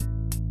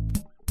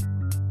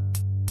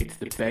It's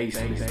the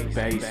basement.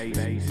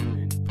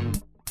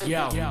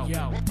 Yo.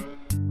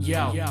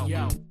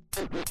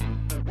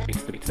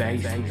 It's the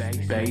basement.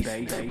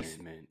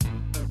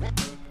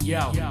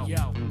 Yo.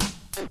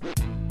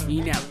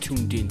 You now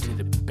tuned into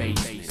the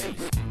basement.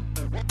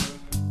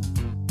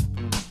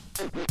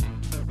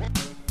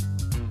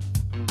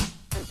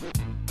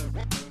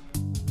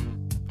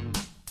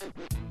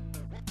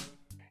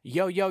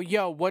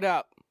 Yo, what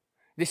up?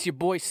 This your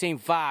boy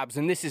Saint Vibes,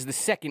 and this is the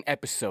second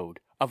episode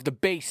of The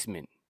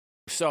Basement.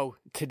 So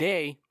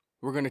today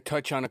we're gonna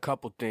touch on a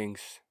couple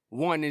things.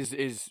 One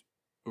is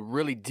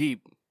really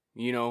deep,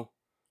 you know.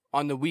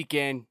 On the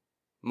weekend,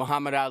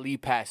 Muhammad Ali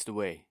passed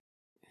away.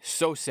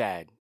 So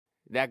sad.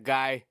 That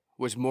guy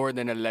was more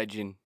than a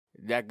legend.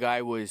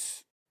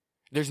 There's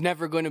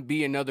never gonna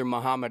be another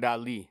Muhammad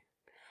Ali.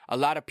 A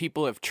lot of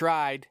people have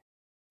tried.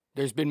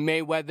 There's been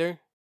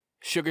Mayweather,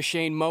 Sugar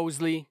Shane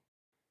Mosley.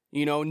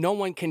 You know, no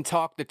one can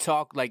talk the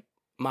talk like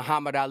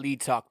Muhammad Ali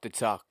talked the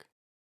talk.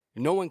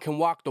 No one can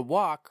walk the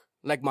walk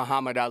like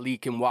Muhammad Ali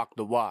can walk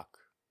the walk.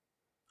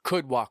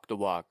 Could walk the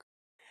walk.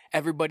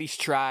 Everybody's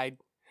tried.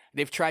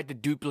 They've tried to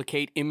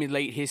duplicate,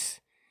 emulate his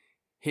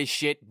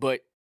shit,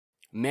 but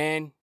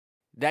man,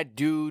 that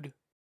dude,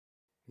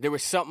 there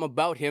was something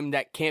about him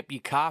that can't be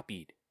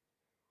copied.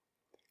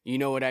 You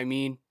know what I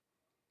mean?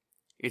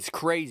 It's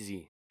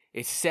crazy.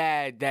 It's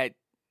sad that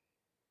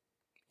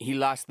he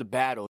lost the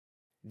battle.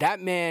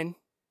 That man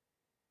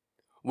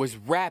was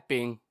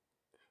rapping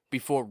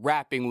before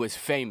rapping was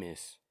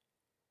famous.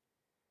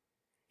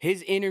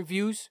 His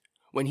interviews,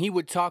 when he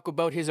would talk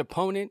about his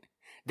opponent,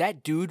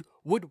 that dude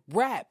would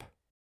rap.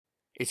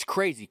 It's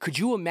crazy. Could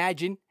you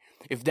imagine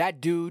if that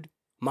dude,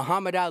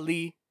 Muhammad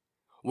Ali,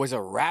 was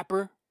a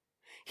rapper?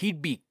 He'd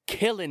be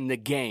killing the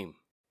game.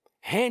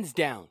 Hands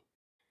down.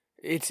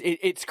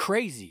 It's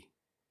crazy.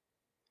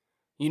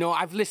 You know,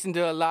 I've listened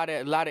to a lot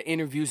of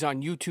interviews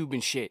on YouTube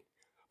and shit.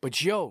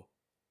 But yo,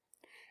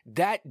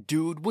 that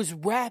dude was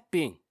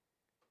rapping.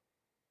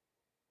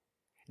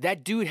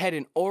 That dude had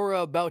an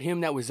aura about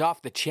him that was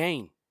off the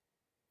chain.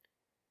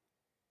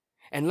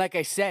 And like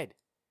I said,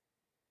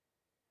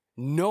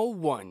 no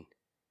one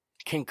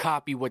can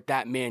copy what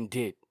that man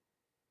did.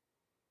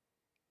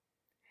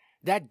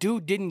 That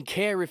dude didn't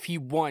care if he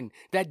won.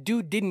 That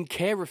dude didn't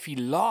care if he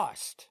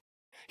lost.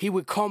 He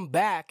would come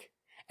back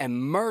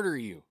and murder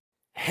you.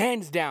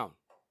 Hands down.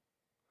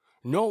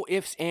 No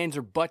ifs, ands,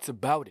 or buts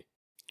about it.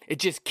 It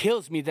just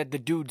kills me that the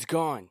dude's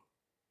gone.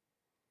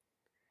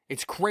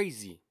 It's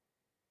crazy.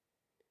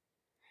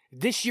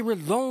 This year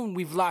alone,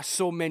 we've lost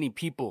so many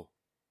people.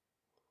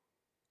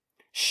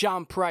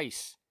 Sean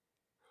Price,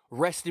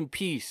 rest in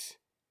peace.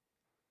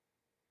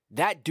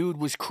 That dude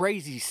was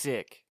crazy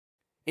sick.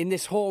 In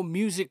this whole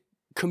music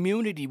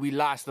community, we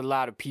lost a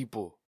lot of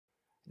people.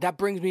 That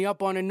brings me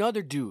up on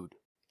another dude.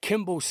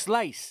 Kimbo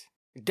Slice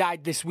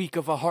died this week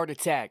of a heart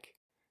attack.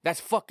 That's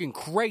fucking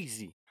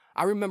crazy.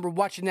 I remember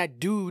watching that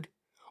dude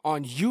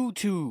on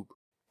YouTube,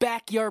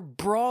 backyard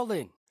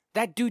brawling.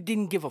 That dude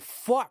didn't give a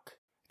fuck.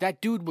 That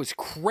dude was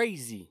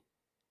crazy.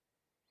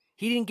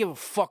 He didn't give a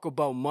fuck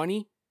about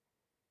money.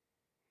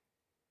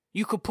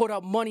 You could put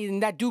up money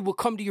and that dude will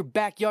come to your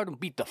backyard and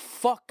beat the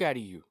fuck out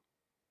of you.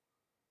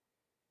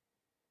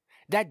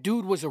 That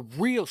dude was a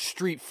real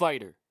street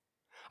fighter.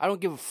 I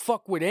don't give a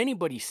fuck what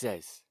anybody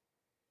says.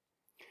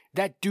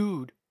 That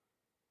dude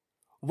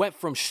went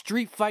from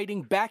street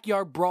fighting,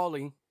 backyard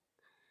brawling,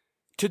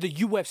 to the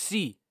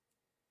UFC.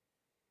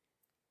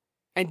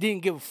 And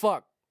didn't give a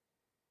fuck.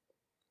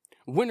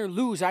 Win or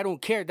lose, I don't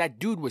care. That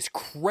dude was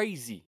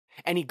crazy.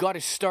 And he got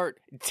to start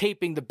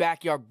taping the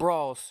backyard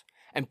brawls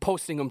and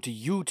posting them to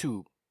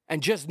YouTube.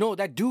 And just know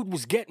that dude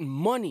was getting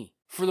money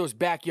for those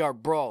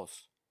backyard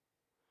brawls.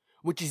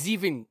 Which is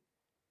even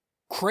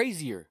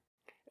crazier.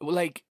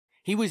 Like,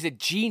 he was a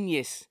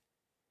genius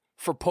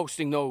for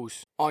posting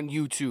those on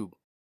YouTube.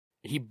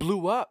 He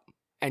blew up.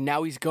 And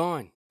now he's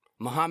gone.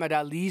 Muhammad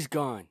Ali's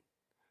gone.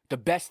 The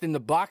best in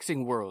the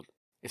boxing world.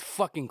 It's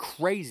fucking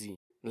crazy.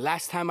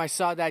 Last time I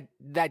saw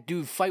that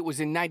dude fight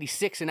was in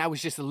 96 and I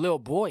was just a little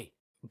boy.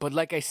 But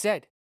like I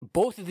said,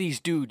 both of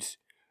these dudes,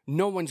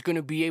 no one's going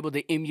to be able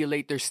to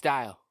emulate their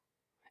style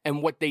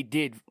and what they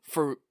did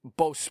for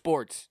both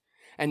sports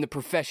and the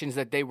professions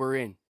that they were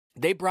in.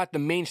 They brought the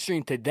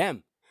mainstream to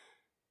them.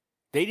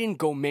 They didn't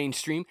go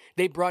mainstream.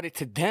 They brought it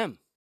to them.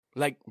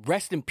 Like,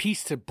 rest in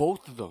peace to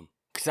both of them.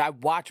 Because I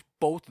watched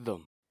both of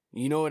them.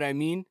 You know what I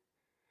mean?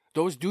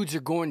 Those dudes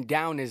are going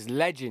down as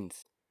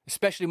legends.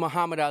 Especially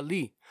Muhammad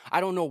Ali. I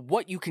don't know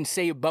what you can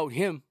say about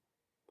him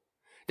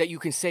that you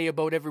can say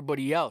about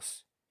everybody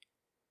else.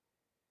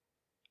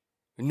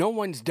 No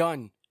one's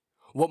done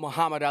what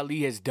Muhammad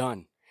Ali has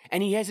done.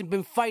 And he hasn't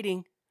been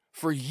fighting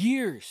for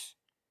years.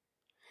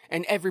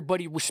 And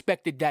everybody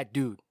respected that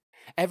dude.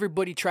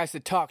 Everybody tries to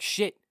talk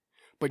shit.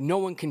 But no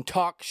one can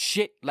talk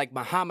shit like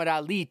Muhammad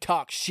Ali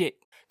talks shit.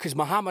 Because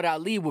Muhammad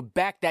Ali would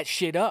back that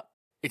shit up.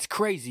 It's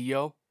crazy,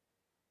 yo.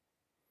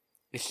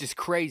 It's just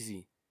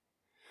crazy.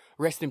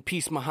 Rest in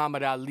peace,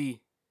 Muhammad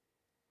Ali.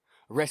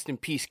 Rest in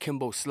peace,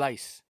 Kimbo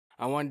Slice.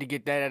 I wanted to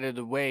get that out of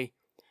the way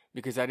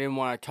because I didn't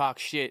want to talk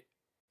shit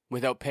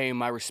without paying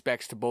my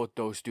respects to both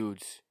those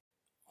dudes.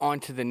 On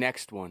to the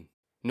next one.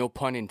 No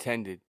pun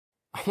intended.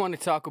 I want to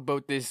talk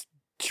about this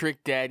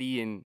Trick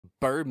Daddy and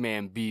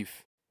Birdman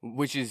beef,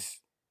 which is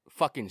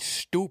fucking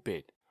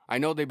stupid. I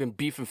know they've been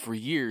beefing for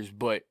years,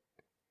 but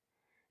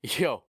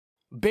yo,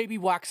 Baby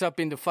walks up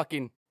into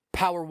fucking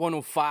Power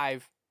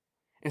 105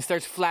 and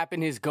starts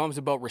flapping his gums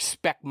about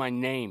respect my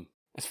name.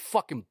 That's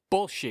fucking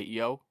bullshit,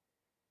 yo.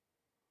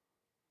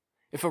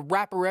 If a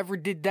rapper ever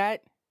did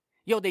that,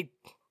 yo, the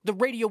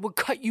radio would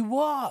cut you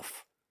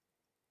off.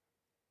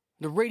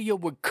 The radio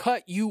would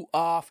cut you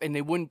off and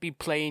they wouldn't be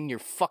playing your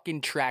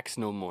fucking tracks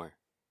no more.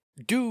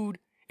 Dude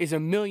is a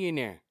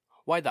millionaire.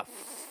 Why the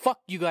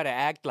fuck you gotta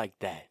act like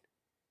that?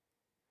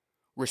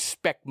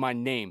 Respect my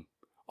name.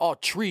 All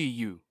three of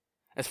you.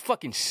 That's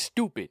fucking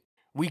stupid.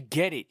 We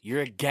get it.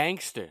 You're a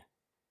gangster.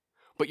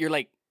 But you're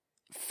like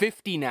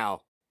 50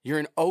 now. You're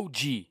an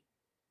OG. You're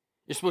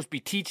supposed to be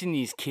teaching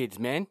these kids,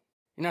 man.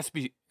 You're not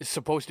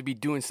supposed to be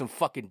doing some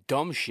fucking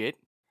dumb shit.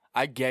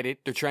 I get it.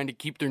 They're trying to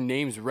keep their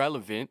names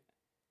relevant.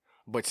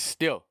 But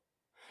still,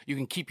 you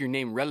can keep your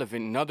name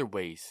relevant in other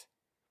ways.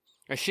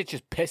 That shit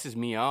just pisses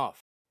me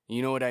off.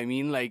 You know what I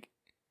mean? Like,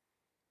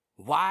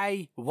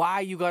 why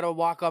you gotta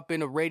walk up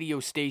in a radio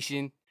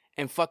station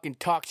and fucking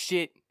talk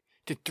shit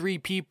to three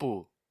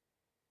people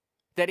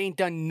that ain't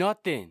done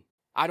nothing?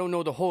 I don't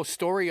know the whole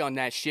story on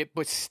that shit,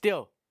 but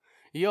still,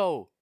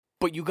 yo,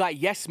 but you got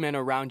yes men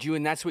around you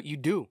and that's what you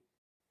do.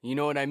 You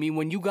know what I mean?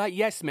 When you got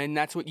yes men,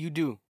 that's what you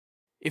do.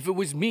 If it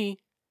was me,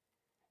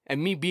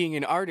 and me being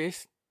an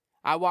artist,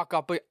 I walk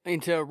up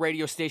into a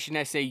radio station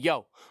and I say,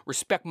 yo,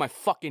 respect my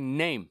fucking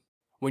name.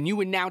 When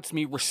you announce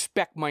me,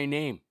 respect my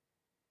name.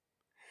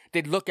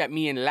 They'd look at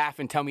me and laugh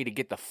and tell me to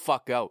get the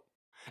fuck out.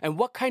 And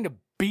what kind of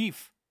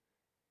beef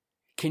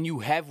can you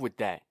have with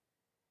that?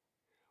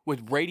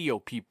 With radio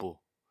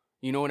people?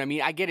 You know what I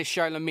mean? I get it,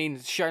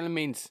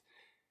 Charlemagne's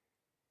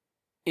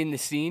in the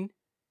scene.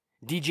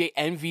 DJ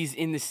Envy's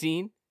in the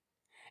scene.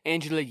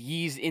 Angela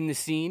Yee's in the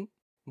scene.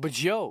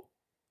 But yo,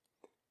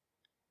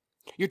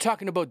 you're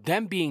talking about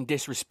them being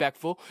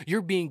disrespectful.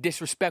 You're being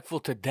disrespectful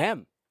to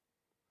them.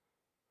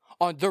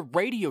 On the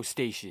radio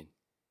station.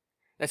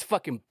 That's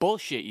fucking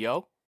bullshit,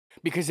 yo.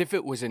 Because if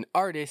it was an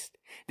artist,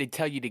 they'd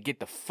tell you to get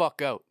the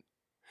fuck out.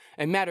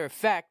 And matter of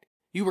fact,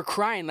 you were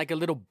crying like a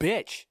little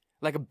bitch.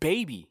 Like a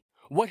baby.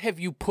 What have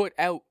you put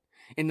out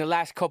in the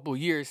last couple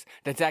years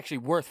that's actually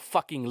worth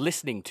fucking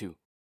listening to?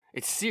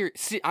 It's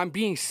serious. I'm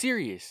being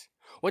serious.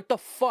 What the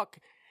fuck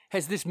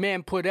has this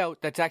man put out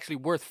that's actually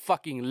worth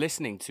fucking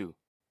listening to?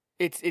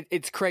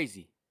 It's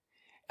crazy.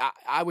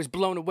 I was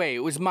blown away.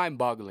 It was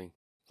mind-boggling.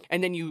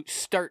 And then you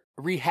start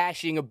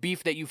rehashing a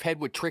beef that you've had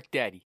with Trick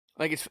Daddy.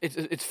 Like,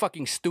 it's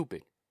fucking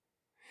stupid.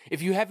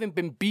 If you haven't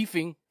been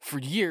beefing for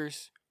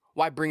years,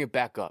 why bring it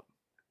back up?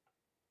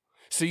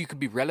 So you could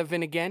be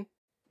relevant again?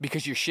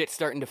 Because your shit's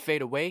starting to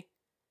fade away?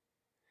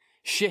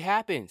 Shit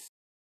happens.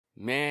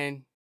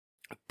 Man,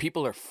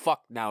 people are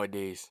fucked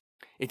nowadays.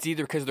 It's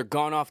either because they're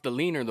gone off the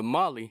lean or the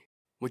molly,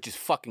 which is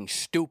fucking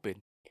stupid.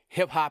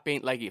 Hip-hop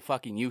ain't like it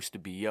fucking used to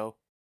be, yo.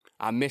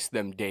 I miss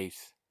them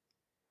days.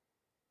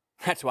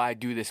 That's why I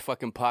do this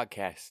fucking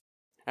podcast.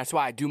 That's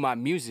why I do my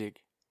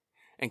music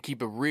and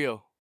keep it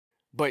real.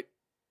 But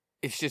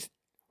it's just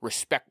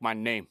respect my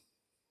name.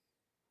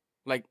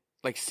 Like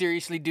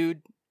seriously,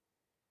 dude.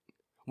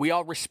 We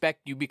all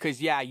respect you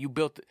because, yeah, you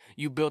built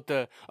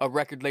a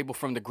record label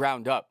from the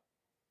ground up.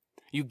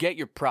 You get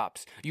your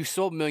props. You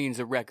sold millions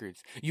of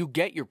records. You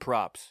get your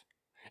props.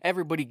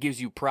 Everybody gives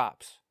you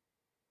props.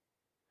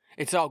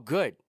 It's all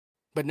good.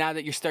 But now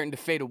that you're starting to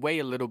fade away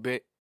a little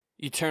bit,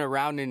 you turn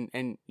around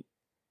and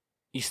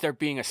you start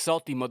being a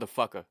salty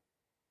motherfucker.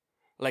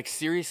 Like,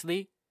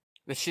 seriously?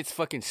 That shit's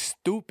fucking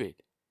stupid.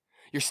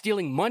 You're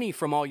stealing money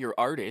from all your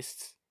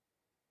artists,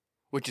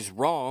 which is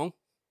wrong.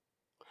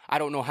 I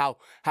don't know how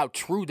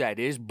true that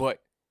is, but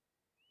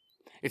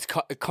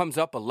it comes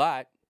up a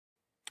lot.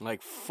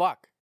 Like,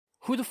 fuck.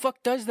 Who the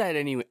fuck does that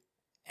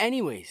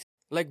anyways?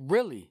 Like,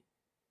 really?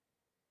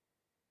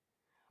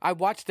 I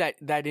watched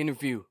that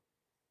interview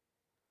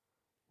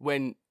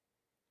when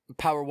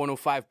Power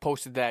 105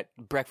 posted that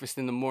breakfast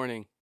in the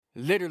morning.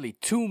 Literally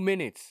 2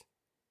 minutes.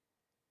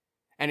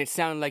 And it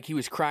sounded like he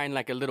was crying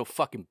like a little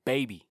fucking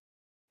baby.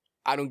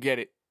 I don't get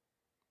it.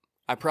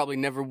 I probably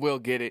never will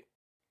get it.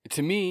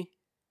 To me,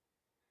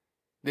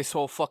 this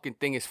whole fucking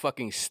thing is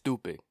fucking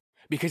stupid.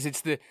 Because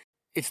it's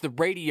the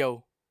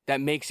radio that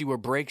makes you or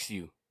breaks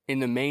you in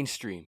the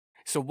mainstream.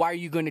 So why are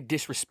you going to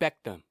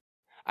disrespect them?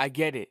 I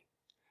get it.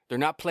 They're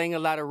not playing a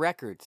lot of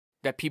records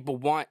that people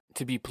want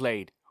to be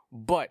played.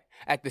 But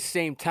at the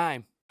same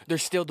time, they're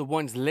still the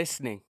ones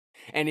listening.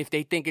 And if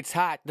they think it's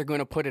hot, they're going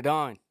to put it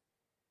on.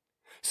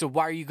 So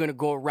why are you going to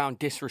go around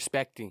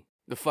disrespecting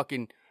the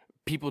fucking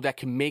people that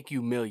can make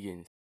you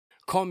millions?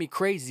 Call me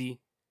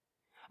crazy.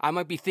 I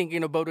might be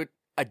thinking about it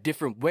a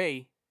different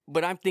way,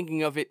 but I'm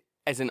thinking of it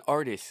as an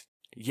artist.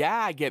 Yeah,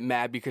 I get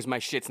mad because my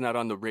shit's not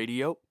on the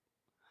radio.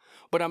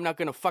 But I'm not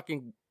going to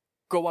fucking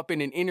go up in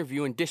an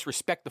interview and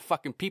disrespect the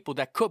fucking people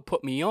that could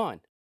put me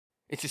on.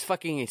 It's just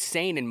fucking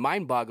insane and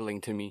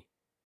mind-boggling to me.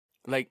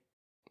 Like,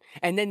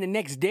 and then the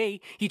next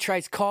day, he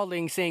tries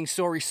calling saying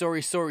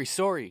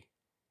sorry.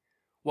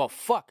 Well,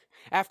 fuck.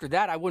 After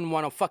that, I wouldn't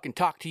want to fucking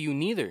talk to you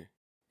neither.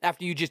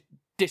 After you just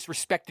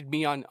disrespected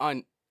me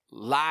on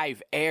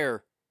live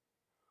air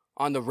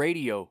on the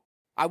radio,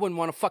 I wouldn't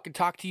want to fucking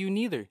talk to you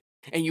neither.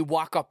 And you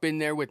walk up in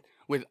there with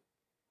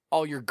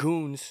all your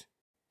goons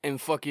and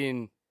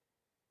fucking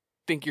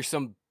think you're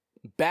some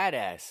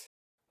badass.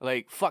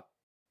 Like, fuck.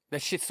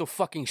 That shit's so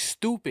fucking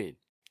stupid.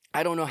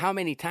 I don't know how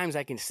many times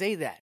I can say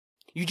that.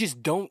 You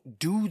just don't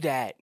do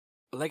that.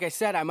 Like I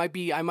said, I might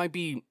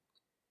be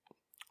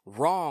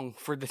wrong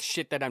for the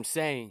shit that I'm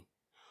saying,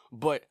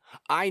 but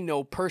I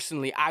know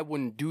personally I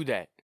wouldn't do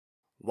that.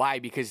 Why?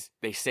 Because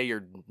they say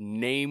your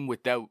name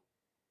without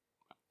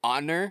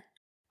honor?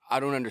 I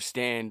don't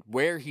understand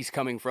where he's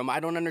coming from. I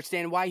don't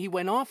understand why he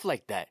went off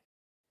like that.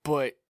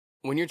 But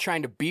when you're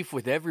trying to beef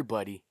with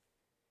everybody,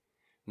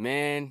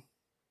 man,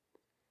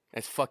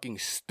 that's fucking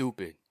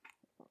stupid.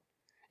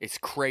 It's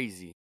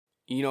crazy.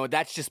 You know,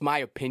 that's just my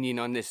opinion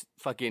on this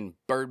fucking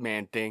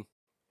Birdman thing.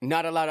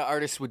 Not a lot of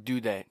artists would do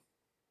that.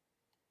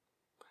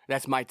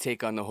 That's my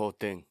take on the whole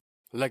thing.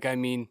 Like, I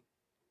mean,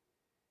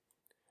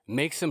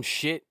 make some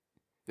shit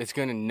that's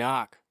gonna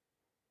knock.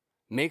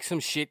 Make some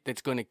shit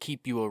that's gonna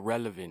keep you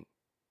relevant.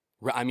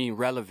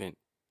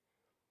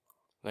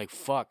 Like,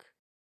 fuck.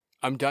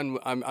 I'm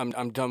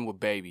done with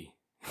Baby.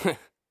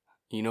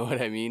 You know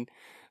what I mean?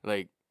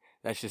 Like,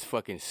 that's just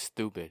fucking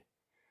stupid.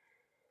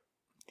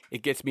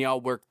 It gets me all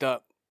worked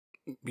up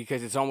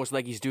because it's almost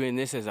like he's doing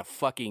this as a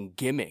fucking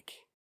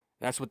gimmick.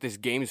 That's what this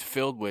game's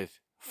filled with.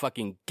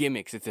 Fucking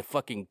gimmicks. It's a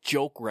fucking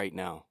joke right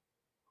now.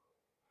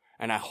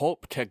 And I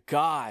hope to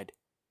God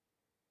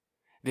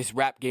this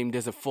rap game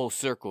does a full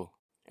circle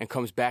and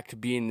comes back to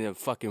being the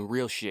fucking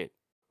real shit.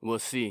 We'll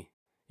see.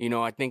 You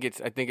know, I think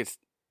it's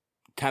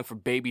time for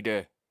Baby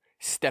to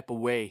step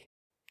away.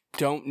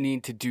 Don't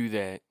need to do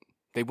that.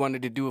 They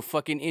wanted to do a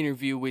fucking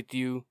interview with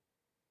you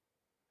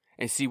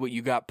and see what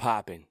you got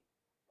popping.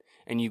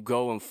 And you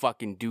go and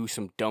fucking do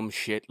some dumb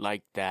shit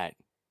like that.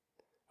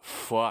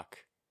 Fuck.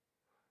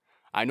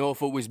 I know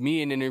if it was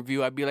me in an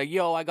interview, I'd be like,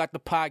 yo, I got the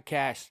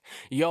podcast.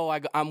 Yo,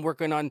 I'm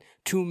working on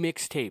 2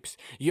 mixtapes.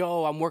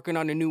 Yo, I'm working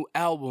on a new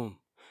album.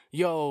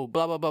 Yo,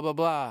 blah, blah, blah, blah,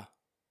 blah.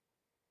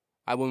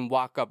 I wouldn't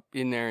walk up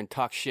in there and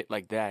talk shit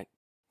like that.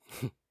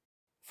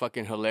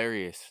 Fucking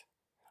hilarious.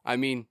 I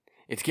mean,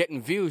 it's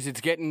getting views.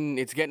 It's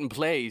getting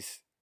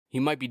plays. He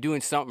might be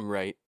doing something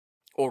right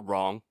or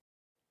wrong,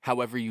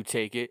 however you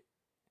take it.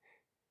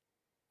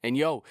 And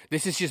yo,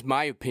 this is just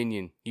my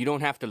opinion. You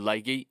don't have to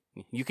like it.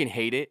 You can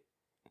hate it.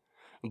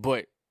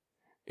 But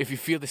if you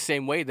feel the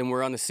same way, then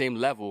we're on the same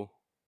level.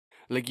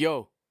 Like,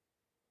 yo,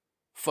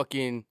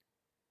 fucking,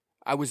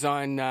 I was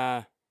on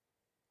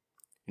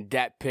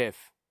Dat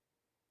Piff,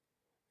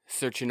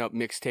 searching up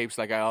mixtapes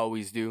like I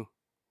always do.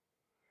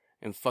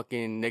 And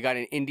fucking, they got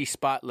an indie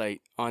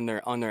spotlight on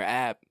their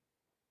app.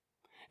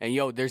 And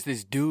yo, there's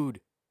this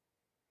dude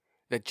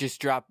that just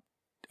dropped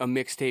a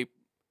mixtape.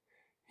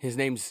 His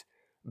name's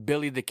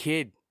Billy the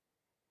Kid.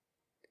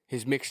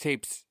 His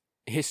mixtape's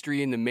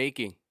History in the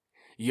Making.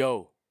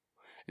 Yo,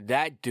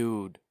 that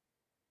dude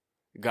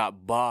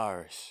got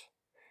bars.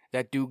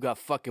 That dude got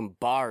fucking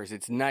bars.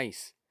 It's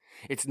nice.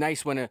 It's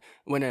nice when a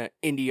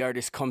indie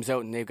artist comes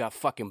out and they've got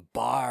fucking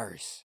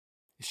bars.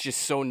 It's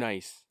just so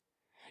nice.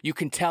 You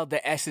can tell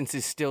the essence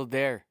is still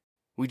there.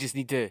 We just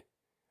need to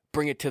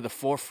bring it to the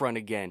forefront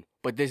again.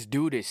 But this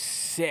dude is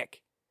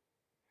sick.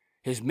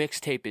 His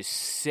mixtape is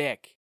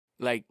sick.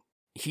 Like,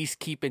 he's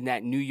keeping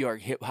that New York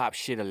hip hop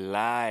shit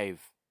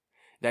alive.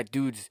 That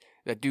dude's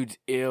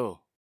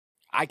ill.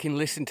 I can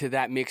listen to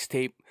that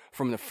mixtape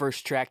from the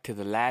first track to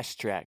the last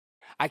track.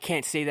 I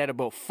can't say that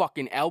about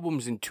fucking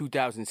albums in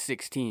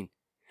 2016.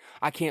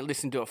 I can't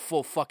listen to a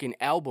full fucking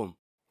album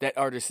that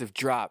artists have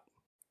dropped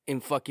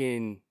in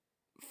fucking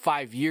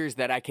 5 years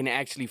that I can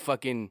actually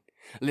fucking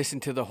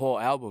listen to the whole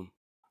album.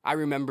 I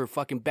remember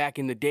fucking back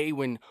in the day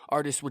when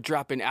artists were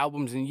dropping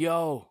albums and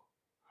yo,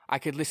 I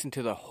could listen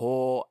to the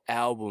whole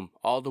album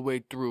all the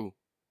way through.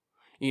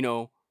 You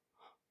know,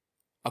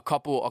 a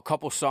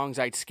couple songs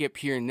I'd skip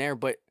here and there,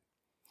 but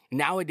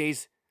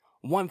nowadays,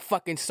 one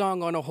fucking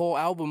song on a whole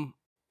album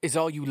is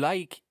all you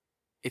like.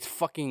 It's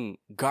fucking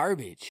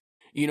garbage.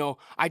 You know,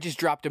 I just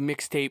dropped a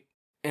mixtape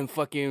and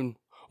fucking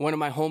one of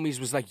my homies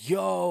was like,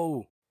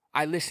 yo,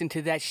 I listened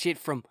to that shit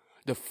from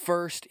the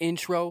first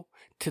intro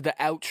to the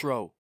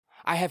outro.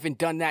 I haven't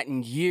done that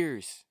in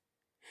years.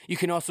 You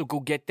can also go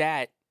get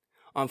that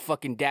on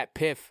fucking Dat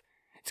Piff.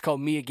 It's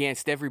called Me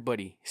Against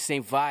Everybody.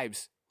 Same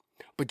vibes.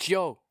 But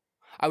yo,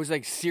 I was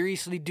like,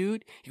 seriously,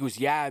 dude? He goes,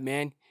 yeah,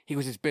 man. He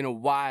goes, it's been a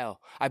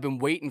while. I've been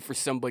waiting for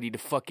somebody to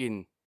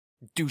fucking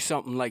do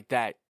something like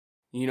that,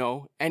 you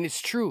know? And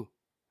it's true.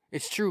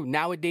 It's true.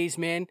 Nowadays,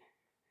 man,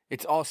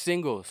 it's all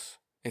singles.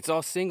 It's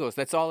all singles.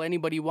 That's all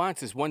anybody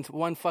wants is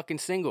one fucking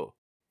single.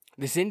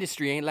 This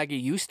industry ain't like it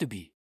used to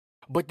be.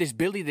 But this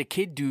Billy the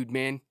Kid dude,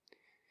 man,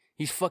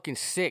 he's fucking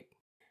sick.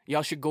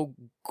 Y'all should go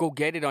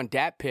get it on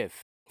Dat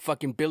Piff.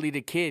 Fucking Billy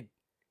the Kid.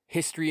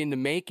 History in the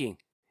Making.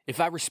 If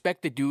I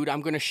respect the dude,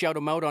 I'm going to shout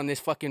him out on this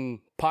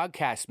fucking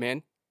podcast,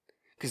 man.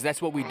 Because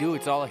that's what we do.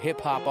 It's all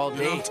hip-hop all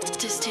day.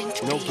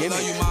 No gimmick. I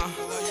love you, Ma.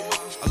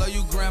 I love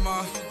you,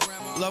 Grandma.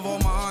 I love all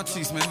my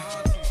aunties, man.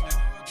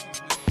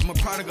 I'm a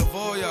product of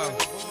all y'all.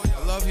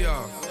 I love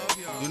y'all.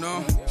 You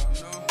know?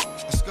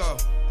 Let's go.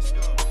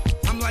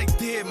 I'm like,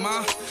 dead,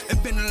 Ma. It's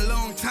been a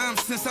long time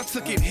since I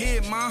took it here,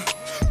 Ma.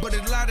 But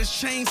a lot has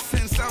changed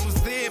since I was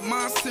there,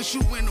 Ma. Since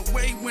you went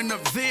away, went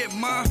up there,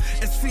 Ma.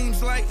 It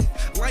seems like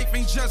life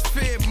ain't just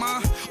fair,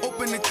 Ma.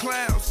 Open the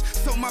clouds,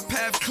 so my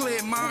path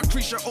clear, Ma.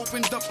 Creature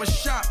opened up a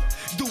shop,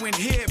 doing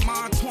hair,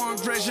 Ma. Twan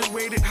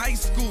graduated high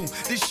school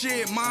this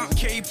year, Ma.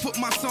 K put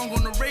my song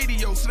on the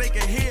radio so they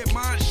can hear,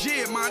 Ma.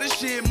 Yeah, Ma, this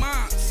shit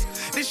mine's.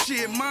 This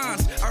shit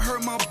mine's. I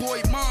heard my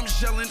boy mom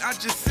yelling, I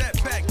just sat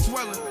back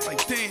dwelling,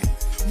 like damn.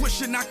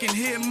 Wishing I can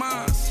hear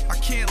mines. I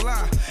can't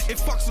lie, it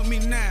fucks with me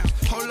now.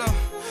 Hold up,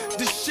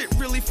 this shit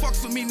really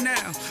fucks with me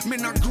now.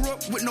 Man, I grew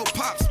up with no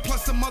pops,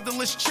 plus a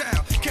motherless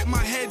child. Kept my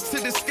head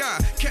to the sky,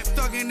 kept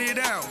thugging it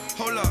out.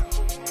 Hold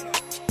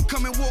up,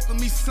 come and walk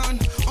with me, son.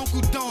 Uncle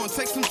Don,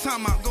 take some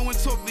time out, go and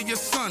talk to your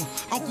son.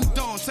 Uncle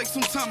Don, take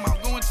some time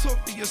out, go and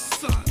talk to your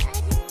son.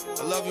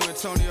 I love you,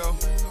 Antonio.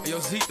 Hey, yo,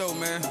 Zito,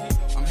 man,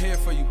 I'm here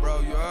for you, bro,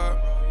 you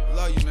heard?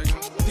 Love you,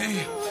 nigga.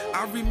 Damn,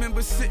 I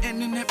remember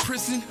sitting in that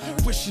prison,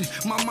 wishing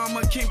my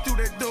mama came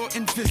through that door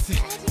and visit.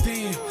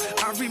 Damn,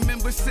 I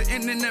remember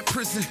sitting in that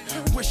prison,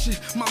 wishing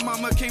my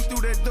mama came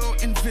through that door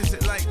and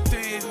visit. Like,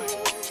 damn,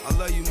 I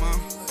love you,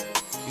 Mom.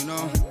 You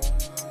know,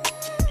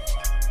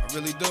 I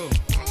really do.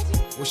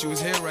 Wish you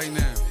was here right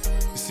now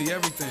to see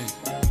everything,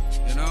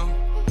 you know?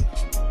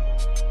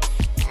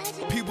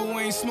 People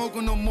ain't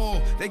smoking no more,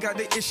 they got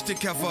the ish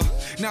together.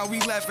 Now we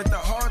laugh at the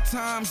hard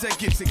times that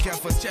get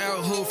together.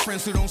 Childhood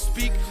friends who don't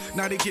speak,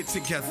 now they get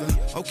together.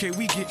 Okay,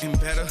 we getting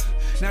better,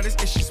 now this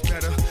ish is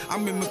better. I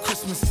remember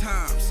Christmas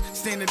times,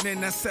 standing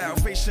in that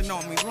Salvation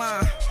Army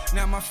line.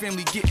 Now my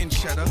family getting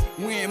cheddar.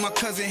 When my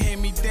cousin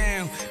hand me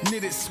down,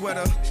 knitted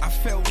sweater. I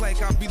felt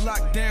like I'd be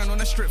locked down on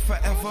the strip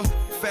forever.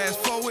 Fast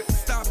forward,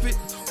 stop it,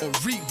 or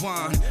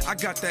rewind. I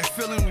got that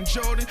feeling when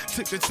Jordan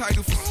took the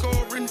title for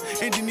scoring,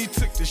 and then he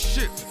took the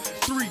ship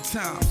 3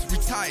 times.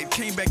 Retired,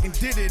 came back and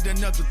did it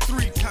another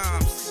 3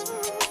 times.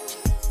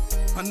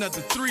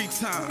 Another 3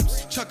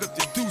 times. Chuck up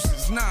the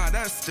deuces, nah,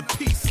 that's the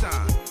peace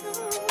sign.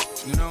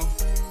 You know?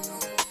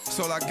 That's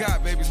all I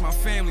got, baby, it's my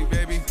family,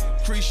 baby.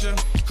 Creature,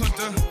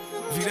 Kunta,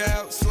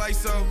 Vidal,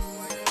 Sliso.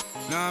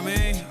 Know what I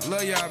mean?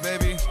 Love y'all,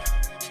 baby.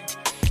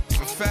 It's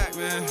a fact,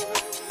 man.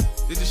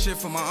 Did this shit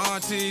for my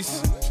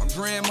aunties, my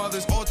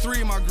grandmothers, all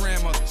 3 of my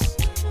grandmothers.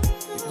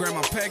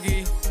 Grandma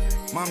Peggy,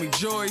 Mommy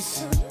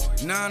Joyce,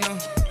 Nana.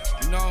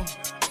 You know,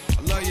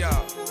 I love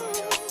y'all.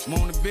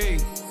 Mona B,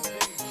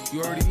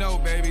 you already know,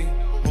 baby.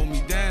 Hold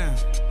me down.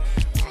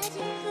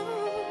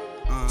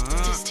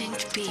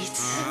 Distinct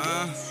beats.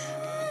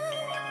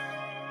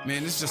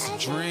 Man, it's just a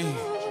dream.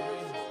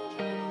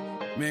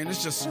 Man,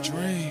 it's just a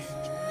dream.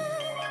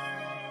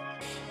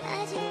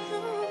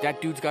 That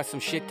dude's got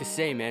some shit to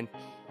say, man.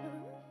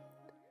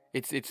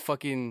 It's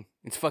fucking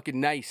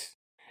nice.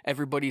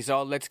 Everybody's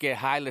all, let's get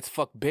high, let's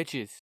fuck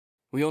bitches.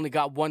 We only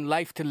got one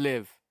life to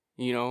live,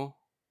 you know?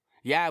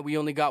 Yeah, we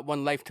only got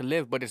one life to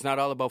live, but it's not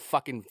all about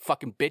fucking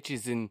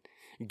bitches and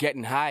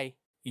getting high,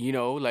 you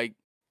know? Like,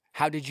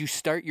 how did you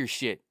start your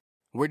shit?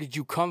 Where did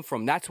you come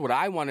from? That's what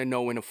I want to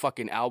know in a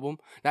fucking album.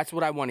 That's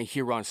what I want to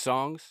hear on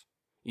songs,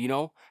 you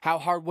know? How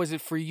hard was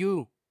it for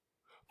you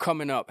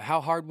coming up?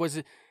 How hard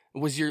was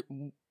your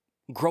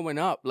growing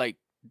up? Like,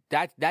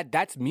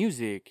 that's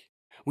music.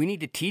 We need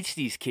to teach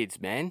these kids,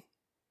 man.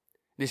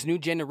 This new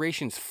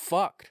generation's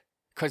fucked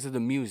because of the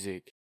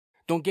music.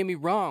 Don't get me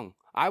wrong.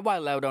 I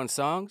wild out on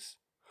songs.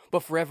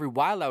 But for every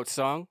wild out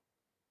song,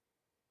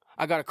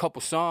 I got a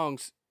couple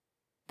songs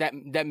that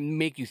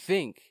make you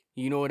think.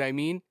 You know what I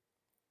mean?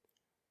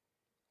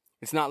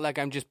 It's not like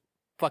I'm just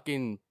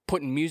fucking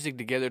putting music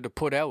together to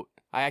put out.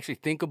 I actually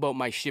think about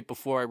my shit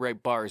before I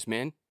write bars,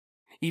 man.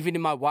 Even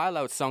in my wild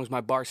out songs,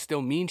 my bars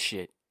still mean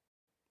shit.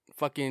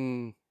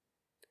 Fucking...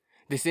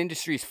 This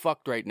industry's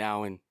fucked right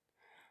now, and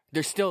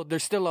there's still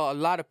a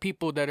lot of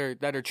people that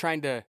are trying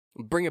to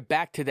bring it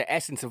back to the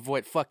essence of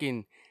what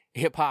fucking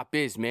hip-hop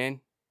is, man.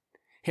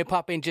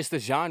 Hip-hop ain't just a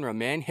genre,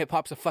 man.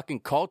 Hip-hop's a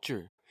fucking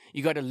culture.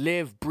 You gotta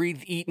live,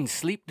 breathe, eat, and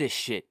sleep this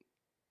shit.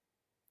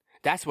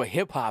 That's what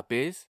hip-hop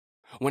is.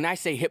 When I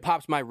say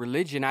hip-hop's my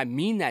religion, I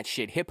mean that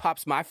shit.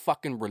 Hip-hop's my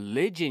fucking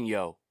religion,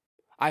 yo.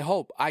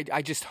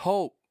 I just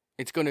hope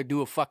it's gonna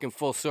do a fucking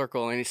full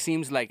circle, and it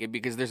seems like it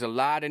because there's a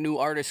lot of new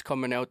artists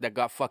coming out that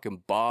got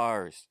fucking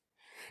bars,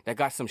 that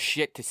got some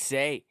shit to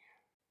say.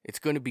 It's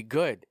gonna be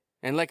good.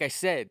 And like I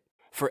said,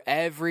 for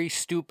every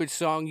stupid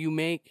song you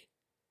make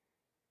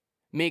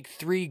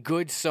 3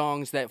 good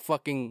songs that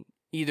fucking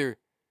either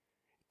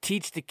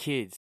teach the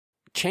kids,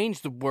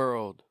 change the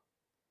world,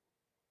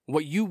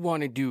 what you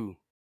want to do.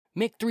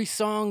 Make 3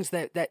 songs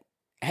that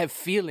have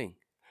feeling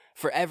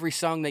for every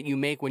song that you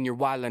make when you're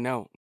wilding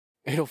out.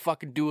 It'll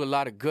fucking do a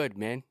lot of good,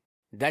 man.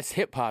 That's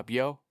hip-hop,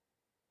 yo.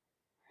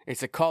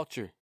 It's a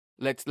culture.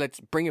 Let's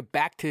bring it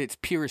back to its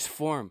purest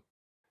form.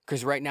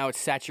 Because right now it's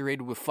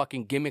saturated with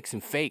fucking gimmicks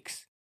and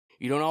fakes.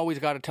 You don't always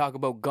got to talk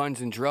about guns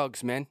and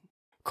drugs, man.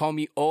 Call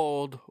me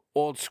old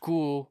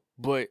school,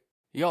 but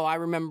yo, I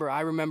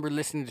remember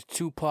listening to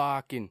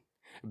Tupac and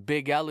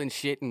Big L and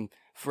shit, and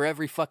for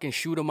every fucking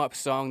shoot 'em up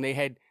song they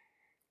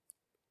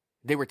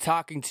were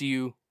talking to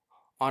you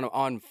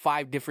on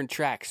 5 different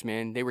tracks,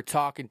 man. They were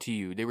talking to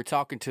you. They were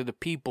talking to the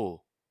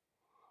people.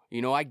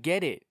 You know, I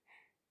get it.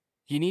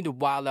 You need to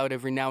wild out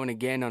every now and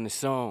again on a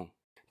song.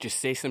 Just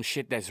say some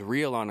shit that's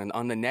real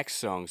on the next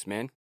songs,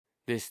 man.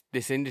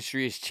 This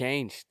industry has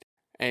changed.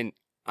 And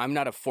I'm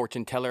not a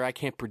fortune teller. I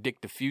can't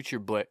predict the future,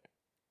 but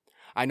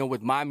I know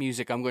with my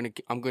music I'm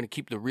gonna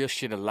keep the real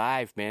shit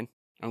alive, man.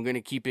 I'm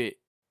gonna keep it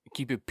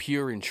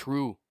pure and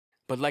true.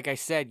 But like I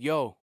said,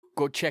 yo,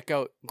 go check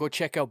out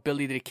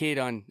Billy the Kid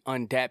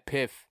on Dat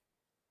Piff.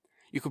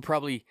 You could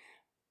probably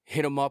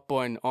hit him up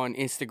on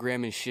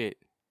Instagram and shit.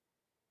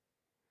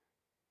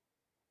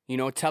 You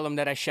know, tell him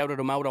that I shouted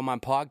him out on my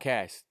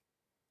podcast.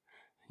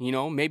 You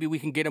know, maybe we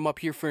can get him up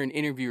here for an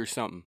interview or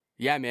something.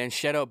 Yeah, man,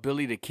 shout out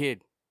Billy the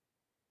Kid.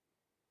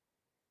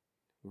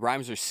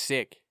 Rhymes are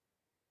sick.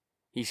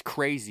 He's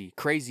crazy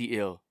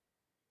ill.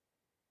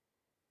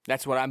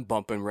 That's what I'm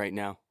bumping right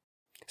now.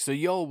 So,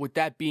 yo, with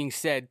that being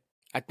said,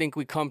 I think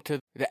we come to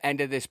the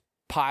end of this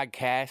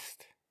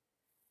podcast.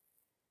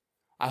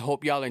 I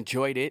hope y'all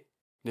enjoyed it.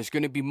 There's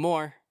going to be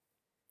more.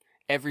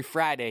 Every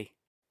Friday,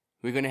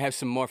 we're going to have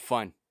some more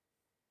fun.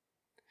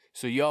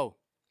 So, yo,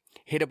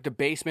 hit up The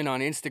Basement on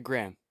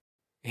Instagram.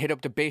 Hit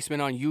up The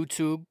Basement on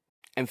YouTube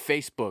and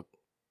Facebook.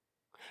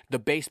 The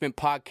Basement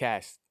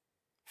Podcast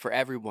for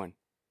everyone.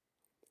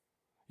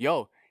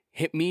 Yo,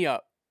 hit me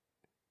up.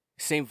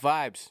 Same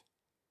Vibes.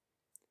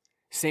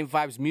 Same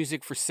Vibes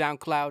Music for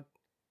SoundCloud.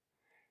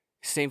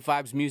 Same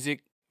Vibes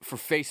Music for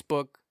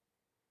Facebook.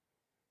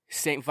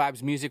 Same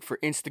Vibes Music for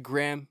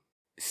Instagram.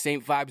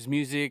 Same Vibes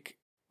Music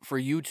for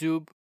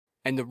YouTube.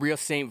 And The Real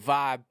Saint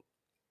Vibe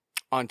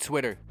on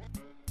Twitter.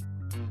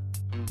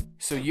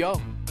 So,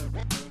 yo,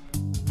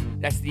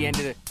 that's the end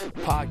of the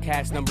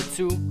podcast number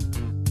 2.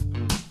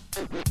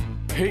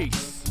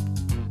 Peace.